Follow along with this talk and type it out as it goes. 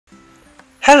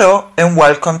Hello and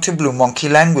welcome to Blue Monkey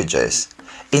Languages.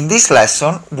 In this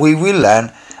lesson we will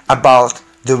learn about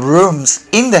the rooms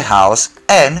in the house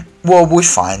and what we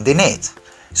find in it.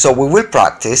 So we will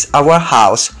practice our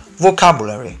house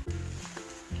vocabulary.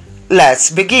 Let's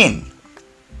begin.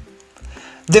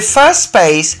 The first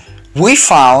space we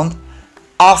found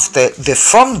after the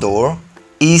front door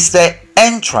is the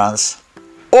entrance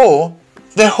or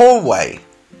the hallway.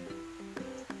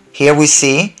 Here we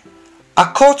see a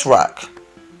coat rack,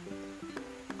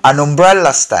 an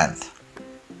umbrella stand,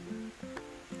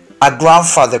 a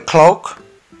grandfather clock,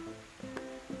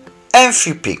 and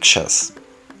few pictures.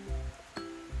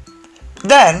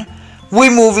 Then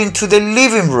we move into the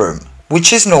living room,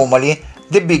 which is normally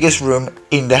the biggest room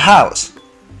in the house.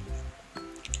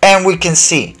 And we can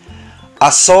see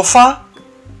a sofa,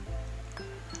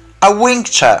 a wing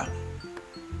chair,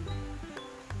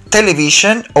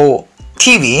 television or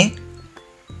TV,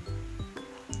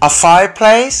 a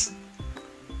fireplace,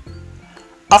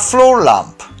 a floor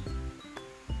lamp,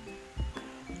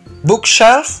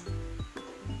 bookshelf,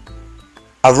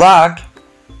 a rug,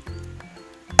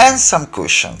 and some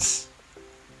cushions.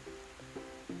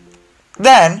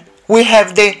 Then we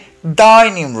have the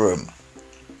dining room,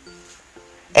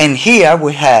 and here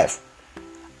we have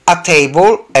a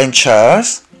table and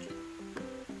chairs,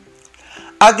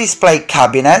 a display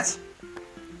cabinet,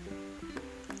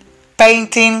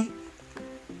 painting,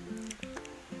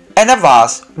 and a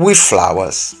vase with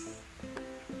flowers.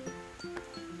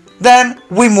 Then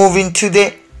we move into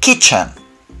the kitchen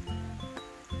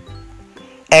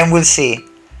and we'll see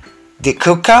the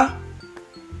cooker,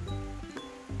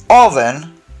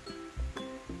 oven,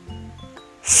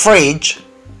 fridge,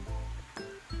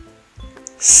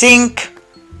 sink,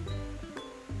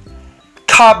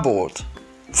 cupboard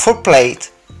for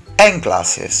plate and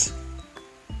glasses.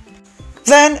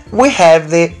 Then we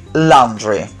have the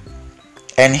laundry,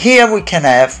 and here we can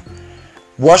have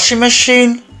washing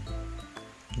machine,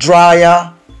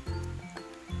 dryer,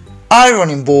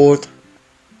 ironing board,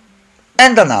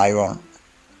 and an iron.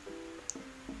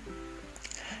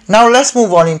 Now let's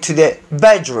move on into the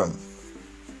bedroom,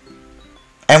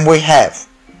 and we have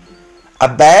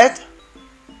a bed,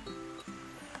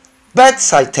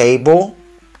 bedside table,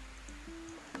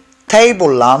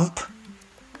 table lamp,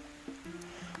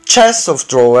 chest of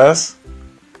drawers,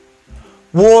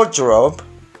 wardrobe,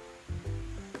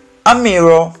 a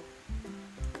mirror,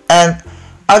 and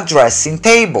a dressing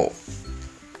table.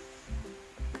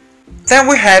 Then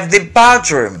we have the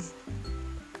bathroom,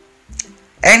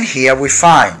 and here we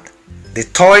find the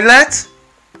toilet,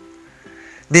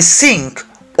 the sink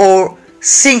or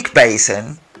sink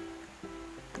basin,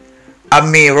 a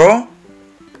mirror,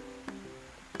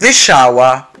 the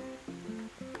shower,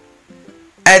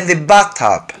 and the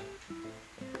bathtub.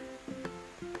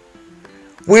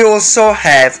 We also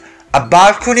have a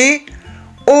balcony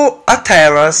or a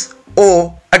terrace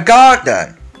or a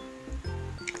garden,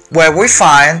 where we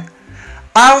find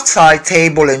outside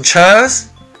table and chairs,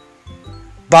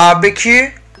 barbecue,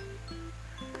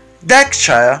 deck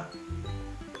chair,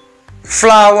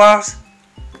 flowers,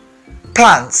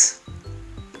 plants,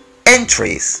 and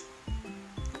trees.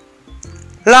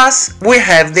 Last, we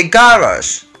have the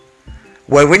garage,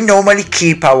 where we normally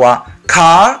keep our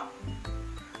car,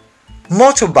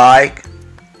 motorbike,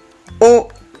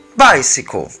 or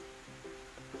bicycle.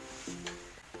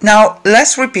 Now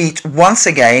let's repeat once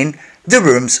again the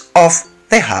rooms of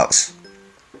the house.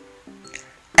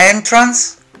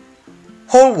 Entrance,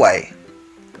 hallway,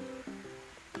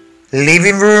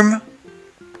 living room,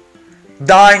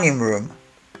 dining room,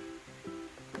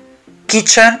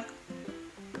 kitchen,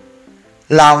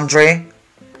 laundry,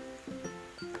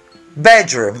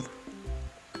 bedroom,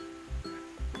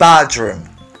 bathroom,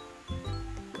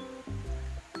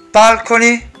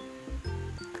 balcony,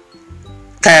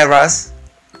 terrace,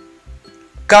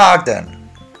 garden,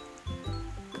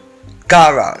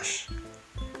 garage.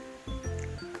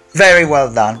 Very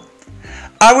well done.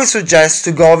 I would suggest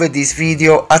to go over this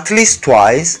video at least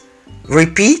twice,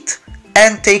 repeat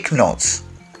and take notes.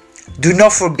 Do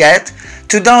not forget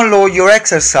to download your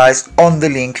exercise on the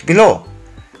link below,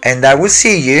 and I will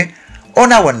see you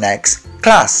on our next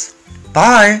class.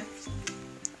 Bye!